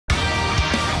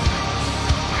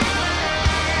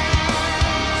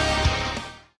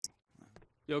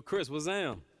Yo, Chris, what's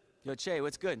Zam? Yo, Che,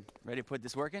 what's good? Ready to put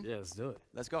this work in? Yeah, let's do it.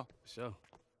 Let's go. Sure.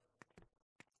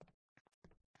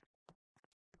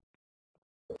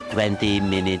 20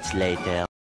 minutes later.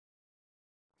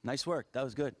 Nice work. That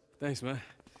was good. Thanks, man.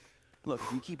 Look,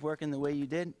 if you keep working the way you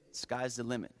did, sky's the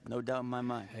limit. No doubt in my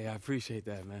mind. Hey, I appreciate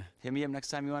that, man. Hit me up next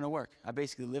time you want to work. I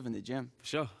basically live in the gym. For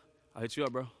sure. I'll hit you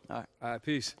up, bro. All right. All right,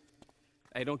 peace.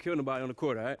 Hey, don't kill nobody on the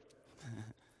court, all right?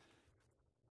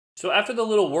 So after the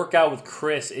little workout with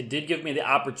Chris, it did give me the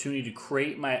opportunity to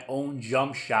create my own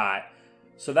jump shot.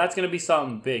 So that's going to be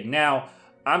something big. Now,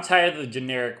 I'm tired of the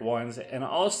generic ones. And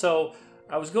also,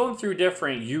 I was going through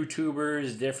different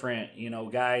YouTubers, different,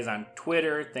 guys on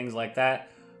Twitter, things like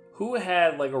that, who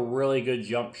had like a really good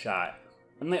jump shot.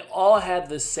 And they all had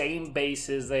the same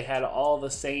bases. They had all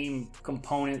the same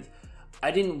components.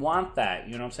 I didn't want that.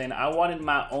 You know what I'm saying? I wanted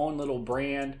my own little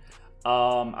brand.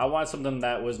 I wanted something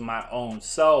that was my own.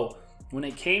 So when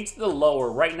it came to the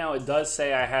lower, right now it does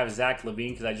say I have Zach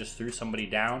LaVine because I just threw somebody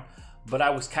down. But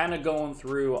I was kind of going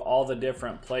through all the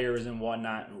different players and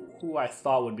whatnot who I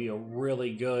thought would be a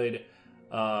really good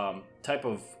type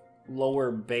of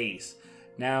lower base.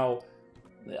 Now,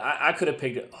 I could have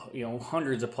picked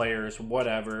hundreds of players,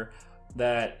 whatever,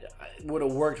 that would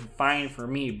have worked fine for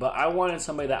me. But I wanted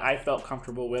somebody that I felt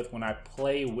comfortable with when I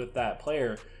play with that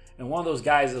player. And one of those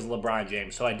guys is LeBron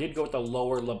James. So I did go with the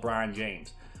lower LeBron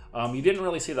James. You didn't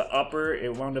really see the upper.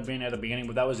 It wound up being at the beginning,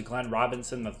 but that was Glenn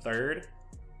Robinson III.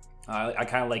 I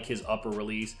kind of like his upper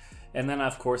release. And then,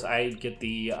 of course, I get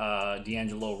the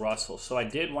D'Angelo Russell. So I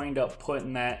did wind up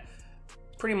putting that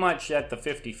pretty much at the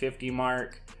 50-50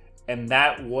 mark. And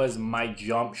that was my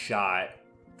jump shot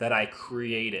that I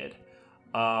created.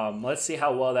 Let's see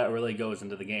how well that really goes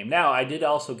into the game. Now, I did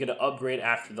also get an upgrade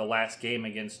after the last game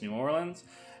against New Orleans.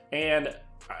 And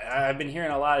I've been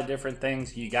hearing a lot of different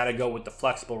things. You got to go with the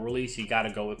flexible release. You got to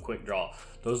go with quick draw.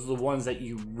 Those are the ones that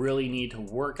you really need to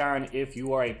work on if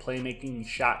you are a playmaking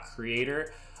shot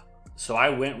creator. So I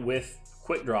went with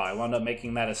quick draw. I wound up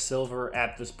making that a silver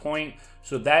at this point.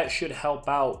 So that should help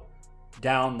out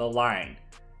down the line.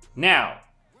 Now,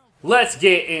 let's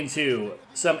get into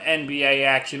some NBA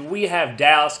action. We have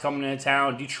Dallas coming into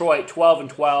town. Detroit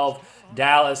 12-12.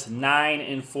 Dallas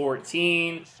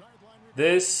 9-14.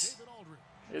 This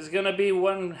is going to be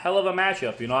one hell of a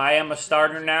matchup. I am a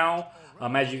starter now.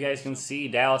 As you guys can see,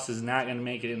 Dallas is not going to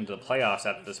make it into the playoffs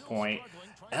at this point.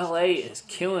 LA is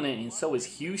killing it, and so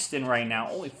is Houston right now.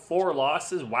 Only 4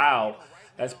 losses. Wow,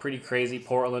 that's pretty crazy.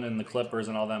 Portland and the Clippers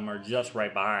and all them are just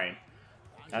right behind.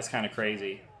 That's kind of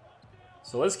crazy.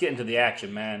 So let's get into the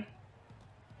action, man.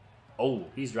 Oh,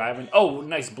 he's driving. Oh,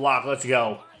 nice block. Let's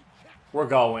go. We're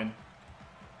going.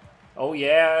 Oh,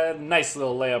 yeah. Nice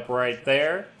little layup right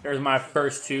there. There's my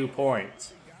first 2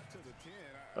 points.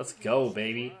 Let's go,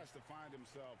 baby.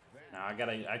 Now, I got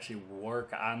to actually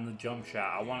work on the jump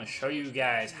shot. I want to show you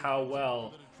guys how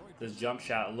well this jump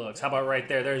shot looks. How about right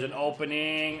there? There's an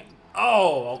opening.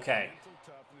 Oh, okay.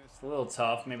 It's a little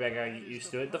tough. Maybe I got to get used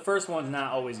to it. The first one's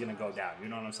not always going to go down. You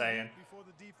know what I'm saying?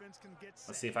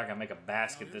 Let's see if I can make a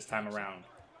basket this time around.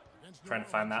 Trying to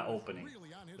find that opening.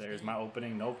 There's my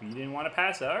opening. Nope, you didn't want to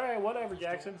pass it. All right, whatever,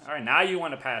 Jackson. All right, now you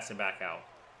want to pass it back out.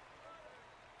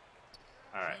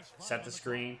 All right, set the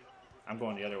screen. I'm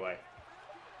going the other way.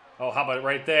 Oh, how about it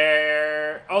right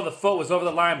there? Oh, the foot was over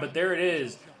the line, but there it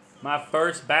is. My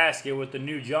first basket with the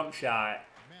new jump shot.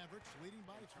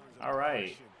 All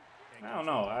right. I don't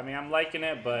know. I mean, I'm liking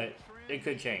it, but it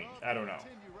could change. I don't know.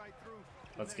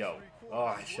 Let's go. Oh,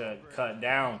 I should have cut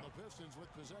down.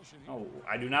 Oh,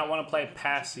 I do not want to play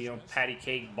pass, patty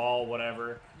cake, ball,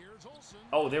 whatever.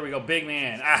 Oh, there we go. Big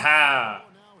man. Aha!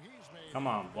 Come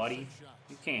on, buddy.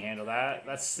 You can't handle that.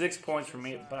 That's 6 points for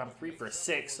me, but I'm 3 for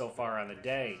 6 so far on the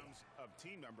day.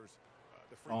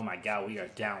 Oh, my God. We are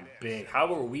down big.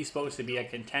 How are we supposed to be a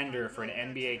contender for an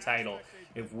NBA title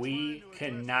if we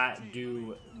cannot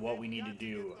do what we need to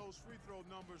do?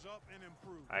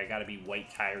 I got to be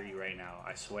white Kyrie right now.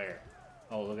 I swear.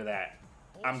 Oh, look at that.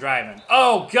 I'm driving.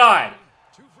 Oh, God.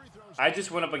 I just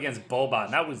went up against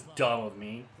Boban. That was dumb of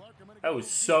me. That was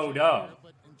so dumb.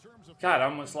 God, I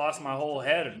almost lost my whole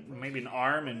head. Maybe an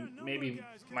arm and maybe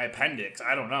my appendix.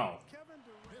 I don't know.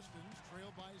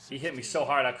 He hit me so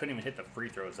hard I couldn't even hit the free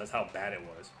throws. That's how bad it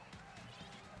was.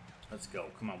 Let's go.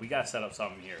 Come on. We got to set up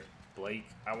something here. Blake,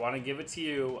 I want to give it to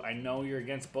you. I know you're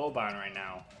against Boban right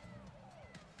now.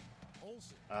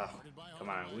 Oh, come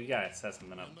on. We got to set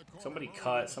something up. Somebody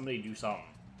cut. Somebody do something.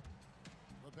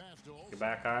 Get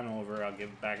back on over. I'll give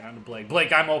it back on to Blake.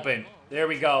 Blake, I'm open. There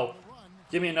we go.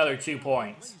 Give me another 2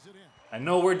 points. I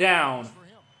know we're down,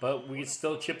 but we can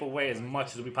still chip away as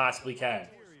much as we possibly can.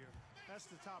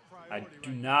 I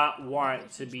do not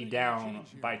want to be down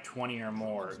by 20 or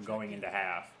more going into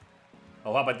half.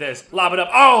 Oh, how about this? Lob it up.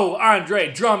 Oh,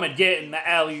 Andre Drummond getting the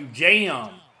alley-oop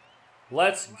jam.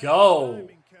 Let's go.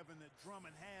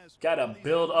 Got to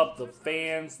build up the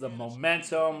fans, the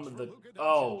momentum.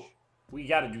 Oh, we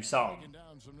got to do something.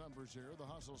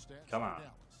 Come on.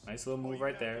 Nice little move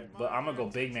right there. But I'm going to go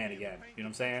big man again. You know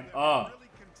what I'm saying?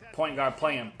 Point guard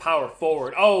playing power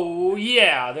forward. Oh,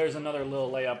 yeah. There's another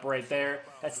little layup right there.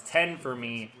 That's 10 for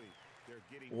me.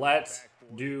 Let's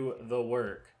do the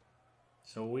work.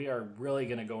 So we are really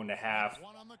going to go into half.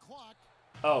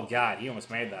 Oh, God. He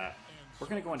almost made that. We're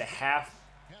going to go into half.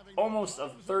 Almost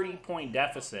a 30-point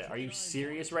deficit. Are you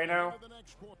serious right now?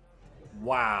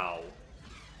 Wow.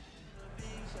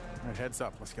 All right, heads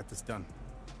up. Let's get this done.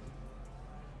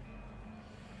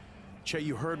 Che,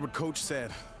 you heard what Coach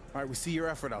said. All right, we see your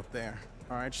effort out there.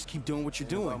 All right, just keep doing what you're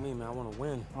doing. About me, man. I want to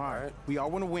win. All right, we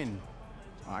all want to win.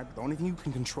 All right, but the only thing you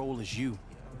can control is you. All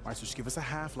right, so just give us a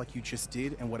half like you just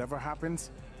did, and whatever happens,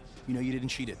 you know you didn't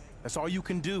cheat it. That's all you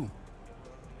can do.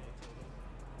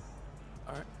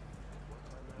 All right.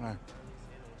 All right.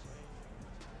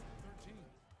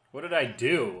 What did I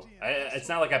do? It's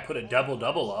not like I put a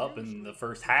double-double up in the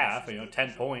first half.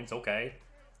 10 points, okay.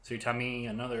 So you're telling me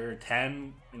another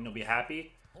 10 and you'll be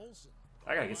happy?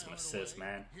 I gotta get some assists,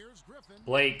 man.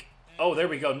 Blake. Oh, there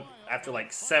we go. After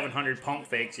like 700 pump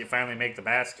fakes, you finally make the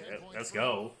basket. Let's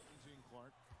go.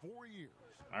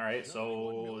 All right,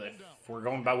 so if we're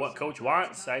going by what Coach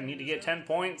wants, I need to get 10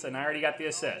 points, and I already got the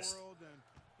assist.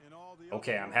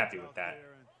 Okay, I'm happy with that.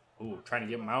 Ooh, trying to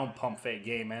get my own pump fake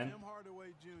game, man.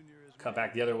 Cut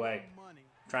back the other way.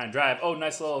 Trying to drive. Oh,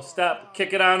 nice little step.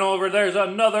 Kick it on over. There's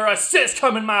another assist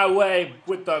coming my way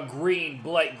with the green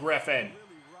Blake Griffin.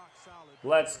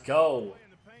 Let's go.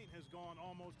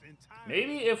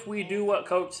 Maybe if we do what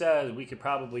Coach says, we could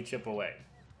probably chip away.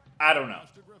 I don't know.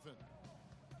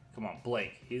 Come on,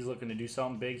 Blake. He's looking to do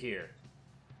something big here.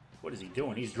 What is he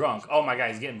doing? He's drunk. Oh, my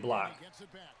God. He's getting blocked.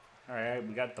 All right,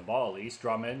 we got the ball at least.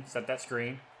 Drummond, set that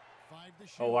screen.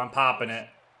 Oh, I'm popping it.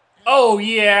 Oh,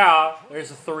 yeah.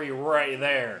 There's a 3 right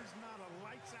there.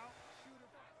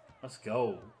 Let's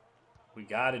go. We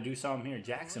got to do something here.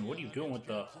 Jackson, what are you doing with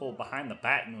the whole behind the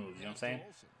back moves? You know what I'm saying?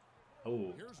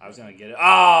 Oh, I was going to get it.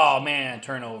 Oh, man,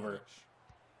 turnover.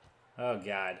 Oh,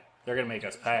 God. They're going to make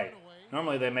us pay.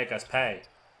 Normally, they make us pay.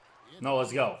 No,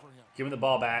 let's go. Give me the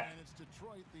ball back.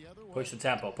 Push the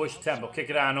tempo. Push the tempo. Kick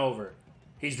it on over.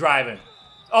 He's driving.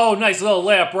 Oh, nice little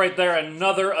layup right there.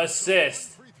 Another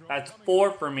assist. That's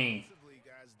 4 for me.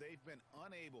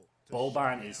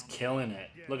 Boban is killing it.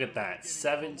 Look at that.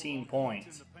 17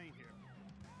 points.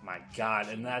 My God.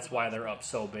 And that's why they're up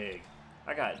so big.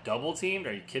 I got double teamed.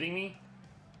 Are you kidding me?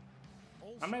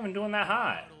 I'm not even doing that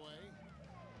hot.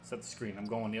 Set the screen. I'm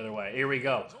going the other way. Here we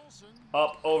go.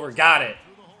 Up, over. Got it.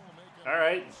 All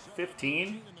right.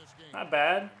 15. Not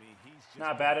bad.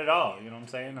 Not bad at all. You know what I'm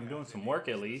saying? I'm doing some work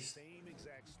at least.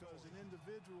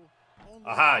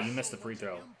 Aha, you missed the free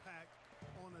throw.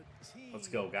 Let's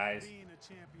go, guys.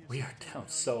 We are down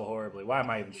so horribly. Why am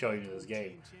I even showing you this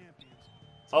game?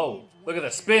 Oh, look at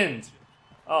the spins.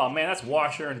 Oh, man, that's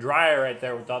washer and dryer right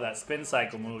there with all that spin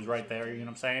cycle moves right there. You know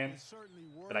what I'm saying?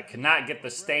 But I cannot get the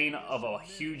stain of a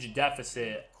huge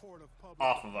deficit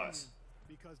off of us.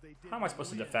 How am I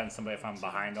supposed to defend somebody if I'm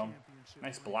behind them?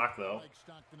 Nice block, though.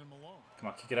 Come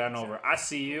on, kick it on over. I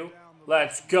see you.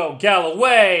 Let's go,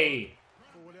 Galloway!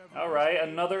 All right,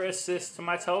 another assist to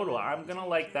my total. I'm gonna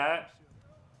like that.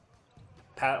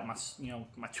 Pat my,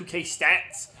 my 2K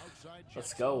stats.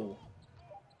 Let's go.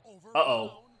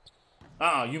 Uh-oh.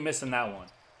 Uh-oh, you missing that one.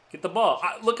 Get the ball.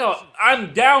 Look how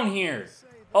I'm down here.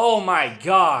 Oh my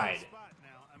God.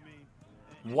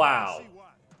 Wow.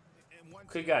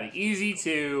 Could have got an easy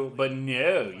 2, but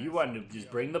no. You wanted to just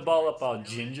bring the ball up all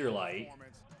ginger-like.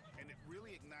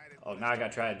 Oh, now I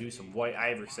gotta try to do some White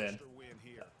Iverson.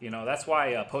 You know, that's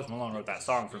why Post Malone wrote that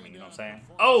song for me, you know what I'm saying?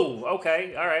 Oh,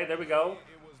 okay. All right, there we go.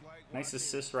 Nice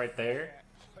assist right there.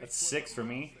 That's 6 for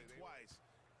me.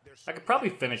 I could probably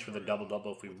finish with a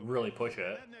double-double if we really push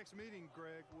it.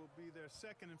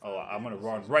 Oh, I'm going to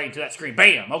run right into that screen.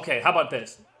 Bam! Okay, how about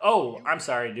this? Oh, I'm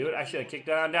sorry, dude. I should have kicked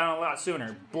that down a lot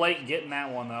sooner. Blake getting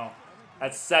that one, though.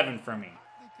 That's 7 for me.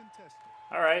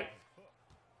 All right.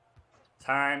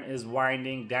 Time is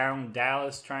winding down.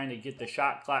 Dallas trying to get the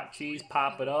shot clock cheese.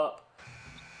 Pop it up.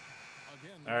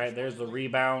 All right, there's the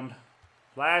rebound.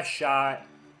 Last shot.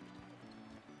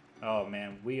 Oh,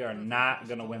 man, we are not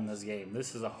going to win this game.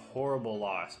 This is a horrible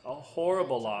loss. A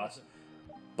horrible loss.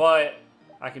 But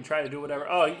I can try to do whatever.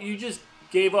 Oh, you just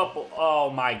gave up. Oh,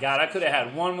 my God. I could have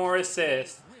had one more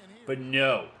assist. But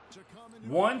no.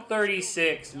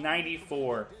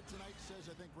 136-94.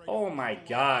 Oh my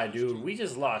God, dude. We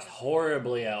just lost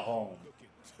horribly at home.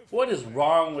 What is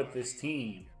wrong with this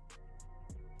team?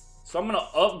 So I'm going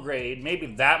to upgrade. Maybe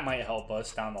that might help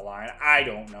us down the line. I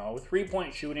don't know.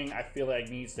 3-point shooting, I feel like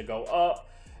needs to go up.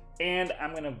 And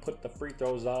I'm going to put the free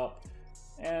throws up.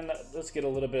 And let's get a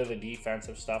little bit of the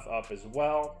defensive stuff up as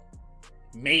well.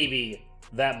 Maybe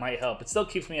that might help. It still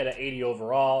keeps me at an 80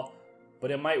 overall,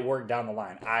 but it might work down the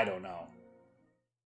line. I don't know.